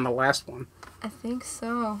one we got in the last one. I think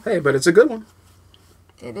so. Hey, but it's a good one.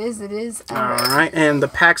 It is, it is. Alright, and the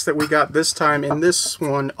packs that we got this time in this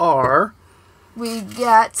one are... We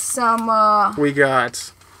got some, we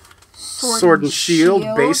got Sword and Shield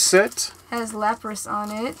base set. Has Lapras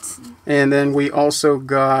on it. And then we also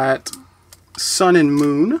got Sun and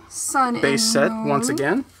Moon base set once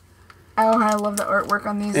again. Oh, I love the artwork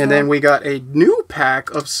on these. And then we got a new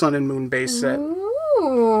pack of Sun and Moon base set.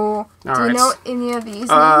 Ooh. go. Do you know any of these names?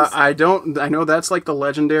 I don't. I know that's like the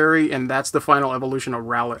legendary, and that's the final evolution of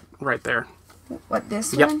Rowlet right there. What,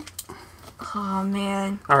 this one? Oh,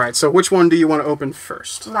 man. All right, so which one do you want to open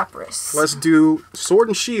first? Lapras. Let's do Sword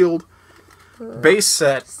and Shield, base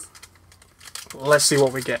set. Let's see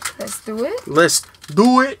what we get. Let's do it. Let's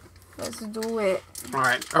do it. Let's do it. All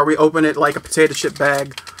right, are we opening it like a potato chip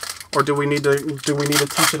bag, or do we need to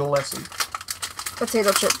teach it a lesson?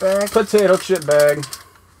 Potato chip bag. Potato chip bag.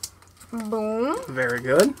 Boom. Very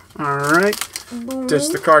good. All right. Boom. Ditch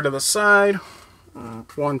the card to the side.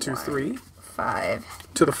 1, 2, 3. 5.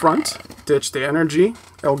 To the front. Ditch the energy.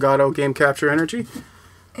 Elgato game capture energy.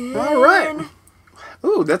 And all right.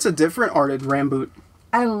 Ooh, that's a different arted Ramboot.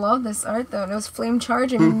 I love this art though. It was Flame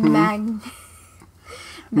Charge and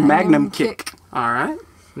Magnum Kick. All right.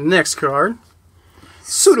 Next card.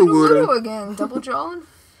 Sudowoodo again. Double drawn.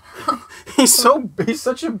 He's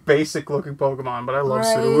such a basic looking Pokemon, but I love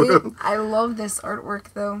Sudowoodo. I love this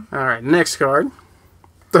artwork though. All right. Next card.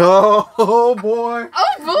 Oh boy.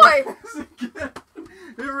 Oh boy.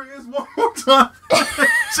 Here he is one more time.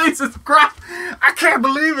 Jesus Christ. I can't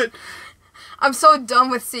believe it. I'm so done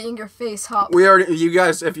with seeing your face hop. You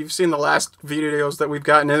guys, if you've seen the last videos that we've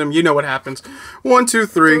gotten in them, you know what happens. 1, 2,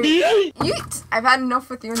 3. Yeet. I've had enough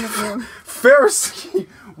with you in the game. Pharisee,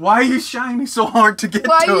 why are you shiny so hard to get to?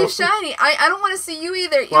 Why are you shiny? I don't want to see you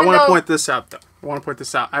either. Well, I want to point this out, though.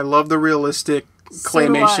 I love the realistic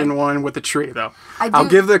claymation one with the tree, though. I'll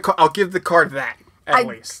give the card that, at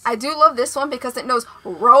least. I do love this one because it knows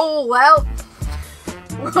roll out.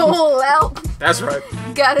 Roll out. That's right.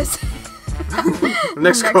 Got us.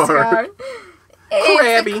 Next card.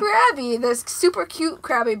 Krabby. Krabby. This super cute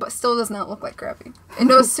Krabby, but still does not look like Krabby. It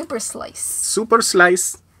knows Super Slice. Super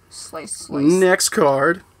Slice. Slice. Next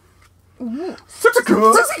card. Ooh.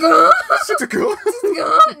 Sittico.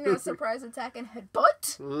 No surprise attack and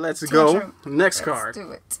headbutt. Let's go. Next card. Let's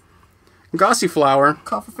do it. Gossiflower.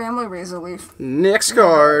 Call for family, Razor Leaf. Next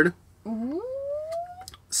card. Ooh.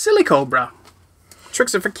 Silly Cobra.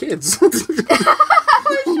 Tricks are for kids.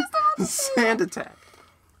 Sand attack.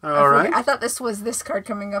 All right. I thought this was this card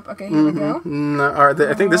coming up. Okay, here we go. No, all right,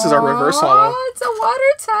 I think this is our reverse holo. Oh, it's a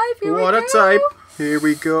water type. Here we go. Water type. Here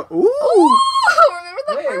we go. Ooh. Ooh. Remember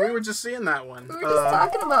that Hey, word? we were just seeing that one. We were just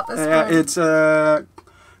talking about this one. It's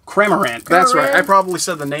Cramorant. That's right. I probably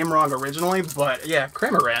said the name wrong originally, but yeah,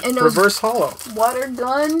 Cramorant. Reverse holo. Water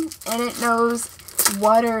gun, and it knows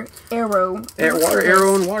water arrow. Water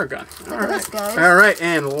arrow and water gun. All right, guys. All right,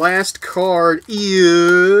 and last card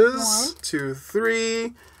is 2,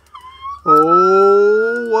 3.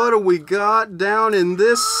 Oh, what do we got down in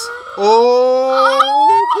this? Oh!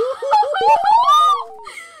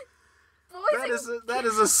 That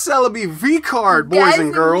is a Celebi V card, boys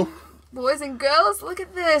and girls. Boys and girls, look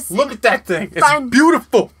at this. Look at that thing. It's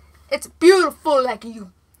beautiful. It's beautiful like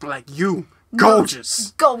you. Like you.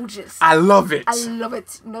 Gorgeous. Gorgeous. I love it. I love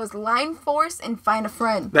it. Knows Line Force and Find a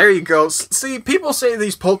Friend. There you go. See, people say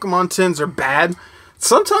these Pokemon tins are bad.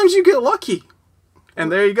 Sometimes you get lucky.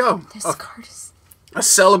 And there you go. This card is a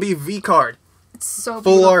Celebi V card. It's so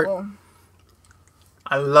full beautiful. Art.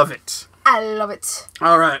 I love it. I love it.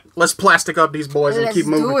 All right, let's plastic up these boys and keep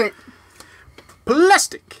moving. Let's do it.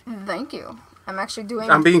 Plastic. Thank you. I'm actually doing...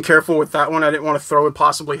 I'm being careful with that one. I didn't want to throw it,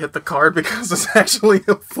 possibly hit the card because it's actually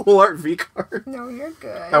a full art V card. No, you're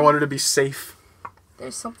good. I wanted to be safe.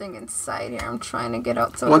 There's something inside here I'm trying to get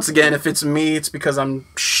out. So once again, if it's me, it's because I'm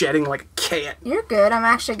shedding like a cat. You're good. I'm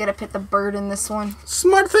actually going to put the bird in this one.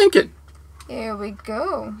 Smart thinking. Here we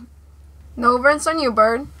go. No rinse on you,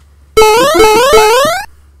 bird.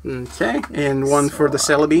 Okay, and one for the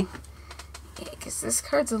Celebi. Yeah, because this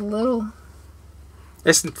card's a little...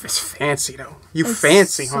 It's fancy, though. It's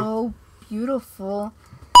fancy, huh? So beautiful.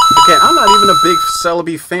 Okay, I'm not even a big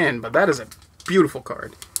Celebi fan, but that is a beautiful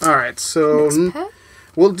card. All right, so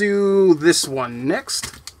we'll do this one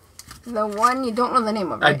next. The one you don't know the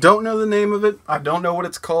name of, right? I don't know the name of it. I don't know what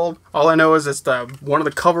it's called. All I know is it's one of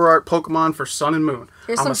the cover art Pokemon for Sun and Moon.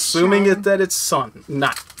 I'm assuming that it's Sun. No,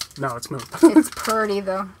 it's Moon. It's purdy,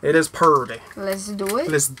 though. It is purdy. Let's do it.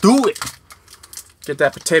 Let's do it. Get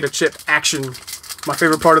that potato chip action. My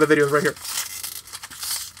favorite part of the video is right here.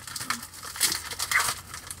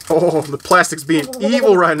 Oh, the plastic's being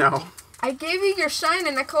evil right now. I gave you your shine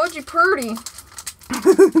and I called you purdy.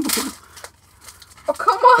 Oh,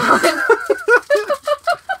 come on.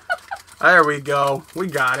 There we go. We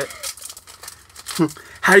got it.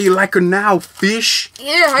 How do you like her now, fish?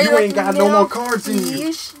 Yeah, how you ain't got no more cards in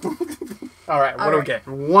you. All right, what do we get?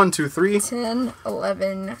 1, 2, 3. 10,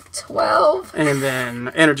 11, 12. And then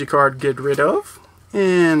energy card get rid of.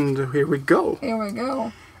 And here we go. Here we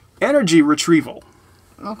go. Energy retrieval.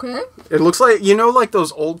 Okay. It looks like, you know, like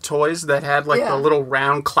those old toys that had like the little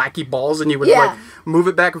round clacky balls, and you would like move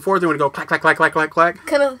it back and forth, and it would go clack, clack, clack, clack, clack, clack.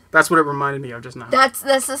 That's what it reminded me of just now. That's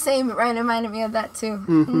the same. It reminded me of that too.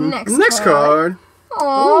 Next card.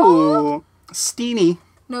 Aww. Ooh, Steenie.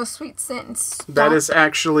 No sweet sentence. That is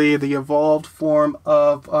actually the evolved form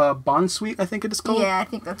of Bonsweet, I think it is called. Yeah, I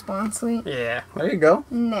think that's Bonsweet. Yeah, there you go.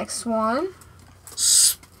 Next one.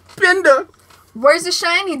 Spinda. Where's the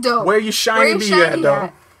shiny dough? Where you shiny be at,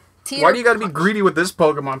 though? Why do you gotta be greedy with this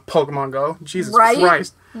Pokemon? Pokemon Go. Jesus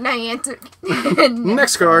Christ. Niantic.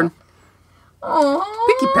 Next card. Oh.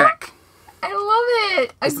 Picky Pack. I love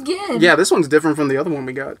it. Again. Yeah, this one's different from the other one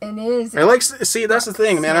we got. It is. I like, see, that's the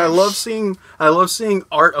thing, man. I love seeing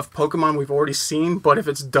art of Pokemon we've already seen, but if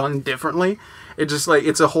it's done differently, it just like,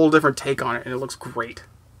 it's a whole different take on it, and it looks great.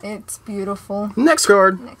 It's beautiful. Next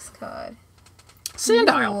card. Next card.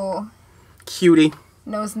 Sandile. Ooh. Cutie.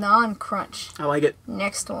 Nose non-crunch. I like it.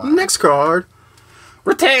 Next one. Next card.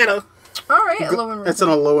 Rattata. Alright, Alolan Rattata. That's an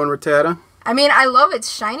Alolan Rattata. I mean, I love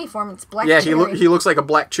its shiny form. It's black cherry. Yeah, he looks like a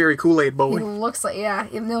black cherry Kool-Aid boy. He looks like, yeah,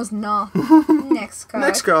 even though it's no. Next card.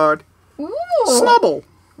 Next card. Ooh. Snubble.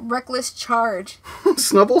 Reckless Charge.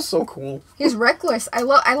 Snubble's so cool. He's reckless. I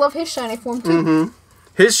love his shiny form too.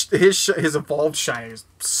 His evolved shiny is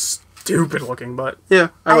stupid looking, but yeah,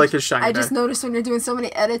 I like his shiny. I just noticed when you're doing so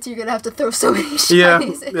many edits, you're gonna have to throw so many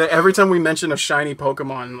shinies in. Yeah, every time we mention a shiny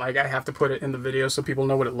Pokemon, like I have to put it in the video so people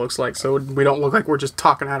know what it looks like, so we don't look like we're just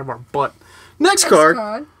talking out of our butt. Next card.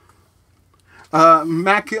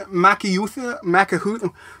 Macahoot.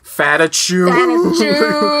 Fatachu.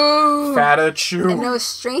 Fatachu. And no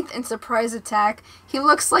strength and surprise attack. He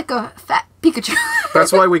looks like a fat Pikachu.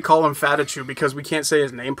 That's why we call him Fatachu, because we can't say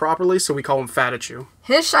his name properly, so we call him Fatachu.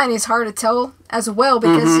 His shiny is hard to tell as well,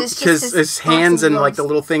 because it's just his hands and like the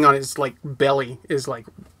little thing on his like belly is like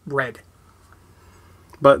red.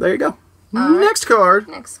 But there you go. Next card.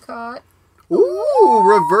 Next card. Ooh,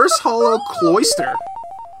 reverse hollow Cloyster.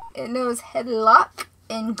 It knows headlock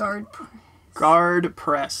and guard press. Guard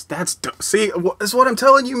press. That's see, that's what I'm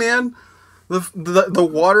telling you, man. The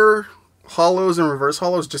water hollows and reverse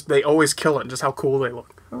hollows, just they always kill it. Just how cool they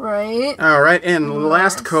look. Right. All right, and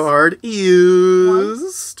last card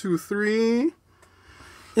is 2, 3.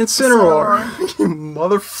 Incineroar.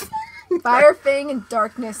 Motherfucker. Fire Fang and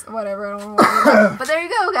Darkness, whatever. I don't know. But there you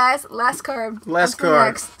go, guys. Last card. Last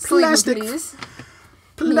card. Plastic. Please.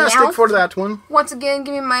 Plastic for that one. Once again,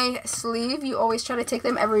 give me my sleeve. You always try to take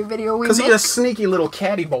them every video we make. Because he's a sneaky little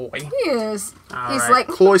catty boy. He is. He's right. like...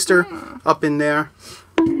 Cloyster up in there.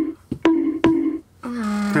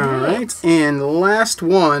 Alright. And last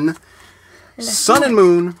one. Sun and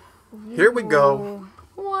Moon. Here we go.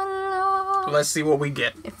 Let's see what we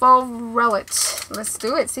get. Evolve Relic. Let's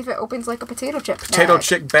do it. See if it opens like a potato chip bag. Potato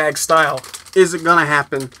chip bag style. Is it gonna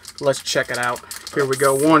happen? Let's check it out. Here we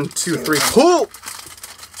go. 1, 2, 3. Pull!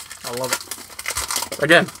 I love it.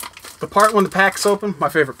 Again, the part when the pack's open, my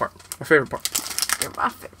favorite part. My favorite part. You're my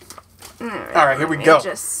favorite. Alright, here we go.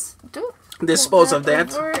 Just dispose of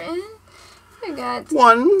that. We got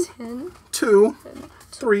 1, 10, 2,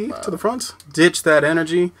 3 to the front. Ditch that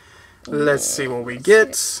energy. Let's see what we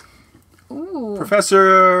get. Ooh.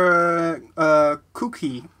 Professor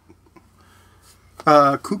Cookie.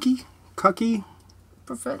 Cookie?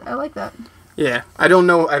 I like that. Yeah, I don't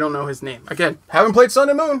know his name. Again, haven't played Sun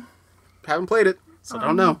and Moon. Haven't played it, so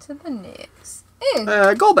don't know. To the next.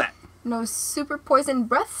 Golbat. No super poison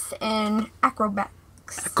breath and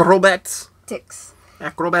acrobatics.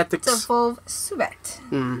 Acrobatics. To evolve Subat.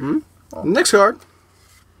 Well, next card.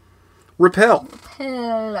 Repel.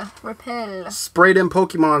 Repel. Spray them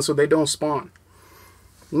Pokemon so they don't spawn.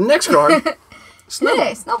 Next card. Snubble.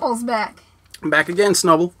 Hey, Snubble's back. Back again,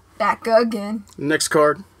 Snubble. Back again. Next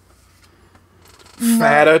card.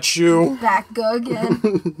 Fatachu. Back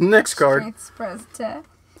again. Next card. Express attack.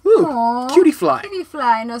 Ooh, Aww, Cutie Fly. Cutie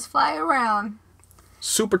Fly knows fly around.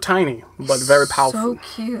 Super tiny, but very powerful. So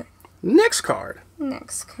cute. Next card.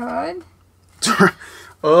 Next card.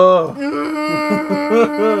 Oh.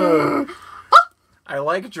 I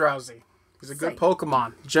like Drowsy. He's a good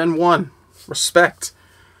Pokemon. Gen 1. Respect.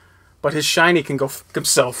 But his shiny can go f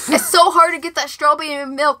himself. It's so hard to get that strawberry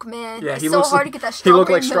milk, man. Yeah, it's so hard to get that strawberry milk. He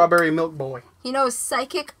looked like milk. Strawberry Milk Boy. He knows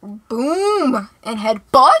Psychic Boom and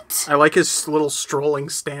Headbutt. I like his little strolling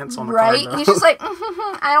stance on the card, though. He's just like,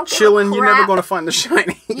 I don't chilling. You're never gonna find the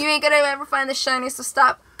shiny. You ain't gonna ever find the shiny, so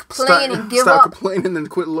stop complaining and give stop up. Stop complaining and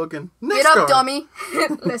quit looking. Next Get card. up, dummy.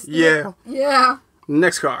 Let's Yeah.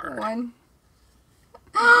 Next card. 1.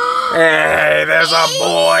 Hey, there's a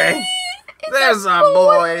boy. There's a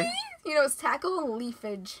boy. You know, it's Tackle and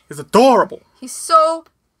Leafage. He's adorable. He's so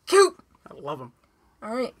cute. I love him.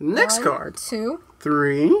 All right. Next 1, card. 2,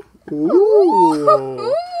 3.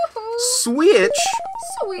 Ooh. Switch.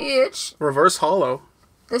 Switch. Reverse holo.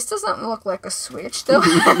 This doesn't look like a Switch, though.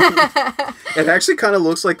 It actually kind of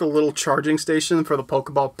looks like the little charging station for the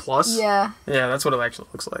Pokeball Plus. Yeah. Yeah, that's what it actually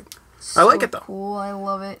looks like. So I like it, though. Cool. I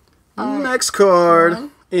love it. Next card.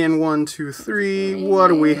 1, In 1, 2, 3. What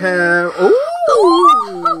do we have? Oh!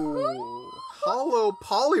 Holo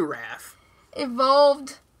Poliwrath.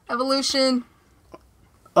 Evolution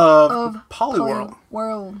Of Poliwhirl.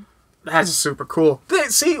 World. That's super cool.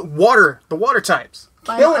 See, water. The water types.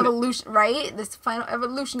 Final Killing evolution, right? This final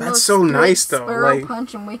evolution. That's so nice, though. Sparrow Like,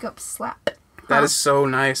 punch and wake up slap. that is so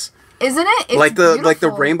nice. Isn't it? It's like the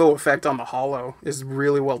beautiful. rainbow effect on the holo is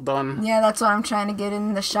really well done. Yeah, that's what I'm trying to get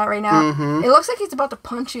in the shot right now. Mm-hmm. It looks like he's about to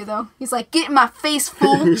punch you, though. He's like, "Get in my face,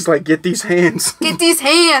 fool! He's like, get these hands. Get these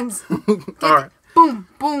hands!" All right. Boom,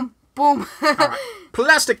 boom, boom. All right.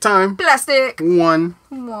 Plastic time. Plastic. 1.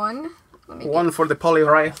 One. One for the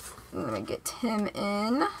Poliwrath. Let me get him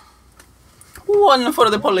in. 1 for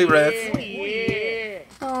the Poliwrath.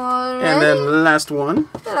 Alright. And then last one.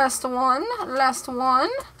 Last one.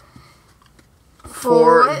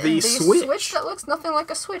 For the Switch. That looks nothing like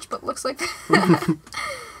a Switch, but looks like.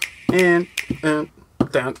 and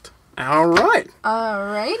that. All right.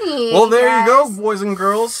 Alrighty. Well, there guys. you go, boys and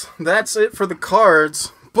girls. That's it for the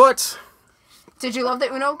cards. But Did you love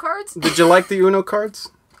the Uno cards? did you like the Uno cards?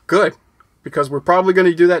 Good. Because we're probably going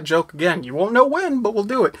to do that joke again. You won't know when, but we'll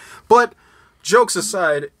do it. But jokes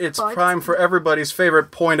aside, it's prime for everybody's favorite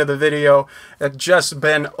point of the video, a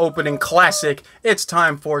JessBen opening classic. It's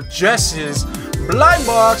time for Jess's Blind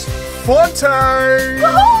Box Fun Time!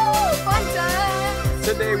 Woohoo! Fun time!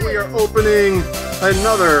 Today we are opening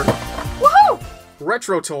another Woohoo!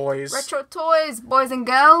 Retro Toys Retro toys, boys and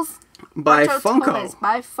girls. by Retro Funko. Toys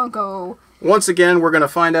by Funko. Once again, we're gonna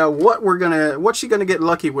find out what she gonna get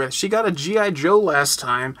lucky with. She got a G.I. Joe last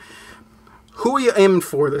time. Who are you aiming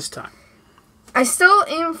for this time? I still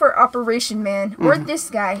aim for Operation Man or this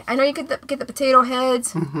guy. I know you get the potato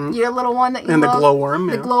heads, your little one that you And love, the glowworm.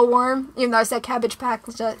 the Yeah. glowworm. Even though I said Cabbage Patch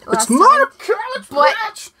last It's time. not a Cabbage But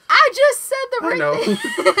Patch. I just said the I right know. thing.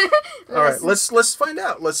 All right, let's find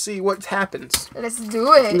out. Let's see what happens. Let's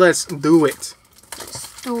do it. Let's do it.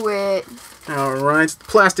 Do it. All right,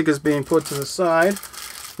 plastic is being put to the side.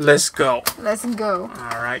 Let's go. Let's go.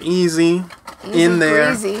 All right, easy Easy in there.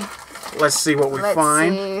 breezy. Let's see what we Let's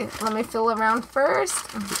find. see. Let me feel around first.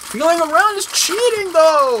 Feeling around is cheating,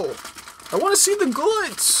 though. I want to see the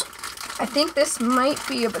goods. I think this might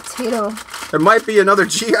be a potato. There might be another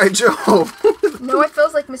G.I. Joe. No, it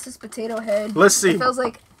feels like Mrs. Potato Head. Let's see. It feels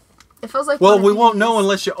like. Well, one of we won't these. know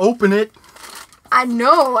unless you open it. I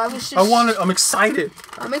know. I was just. I'm excited.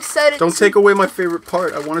 I'm excited. Don't take away my favorite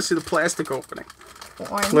part. I want to see the plastic opening.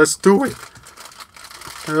 One. Let's do it.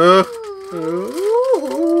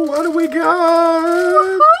 What do we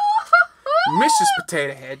got? Mrs.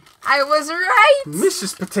 Potato Head. I was right.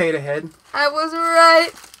 Mrs. Potato Head. I was right.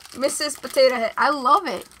 Mrs. Potato Head. I love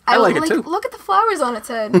it. I like it too. Look at the flowers on its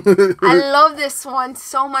head. I love this one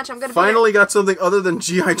so much. I'm gonna Finally got something other than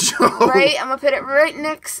G.I. Joe. put it right. I'm gonna put it right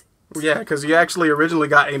next. Yeah, because you actually originally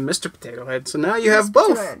got a Mr. Potato Head, so now you have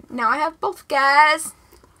both. Now I have both, guys.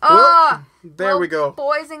 Well, there we go.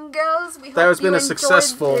 Boys and girls, we That hope has been you a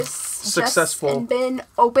successful, enjoyed this JessBen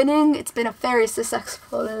opening. It's been a very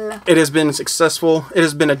successful It has been successful. It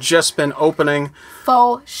has been a JessBen opening.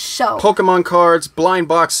 full show. Pokemon cards, blind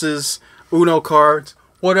boxes, Uno cards,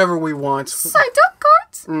 whatever we want. Side up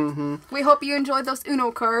cards. We hope you enjoyed those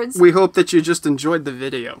Uno cards. We hope that you just enjoyed the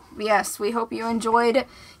video. Yes, we hope you enjoyed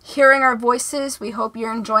hearing our voices. We hope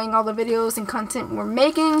you're enjoying all the videos and content we're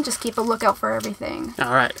making. Just keep a lookout for everything.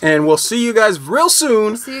 All right, and we'll see you guys real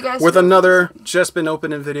soon with another JessBen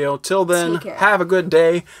opening video. Till then, Take care. have a good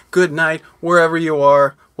day, good night, wherever you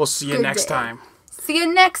are. We'll see you next time. See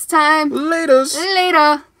you next time. Laters.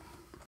 Later.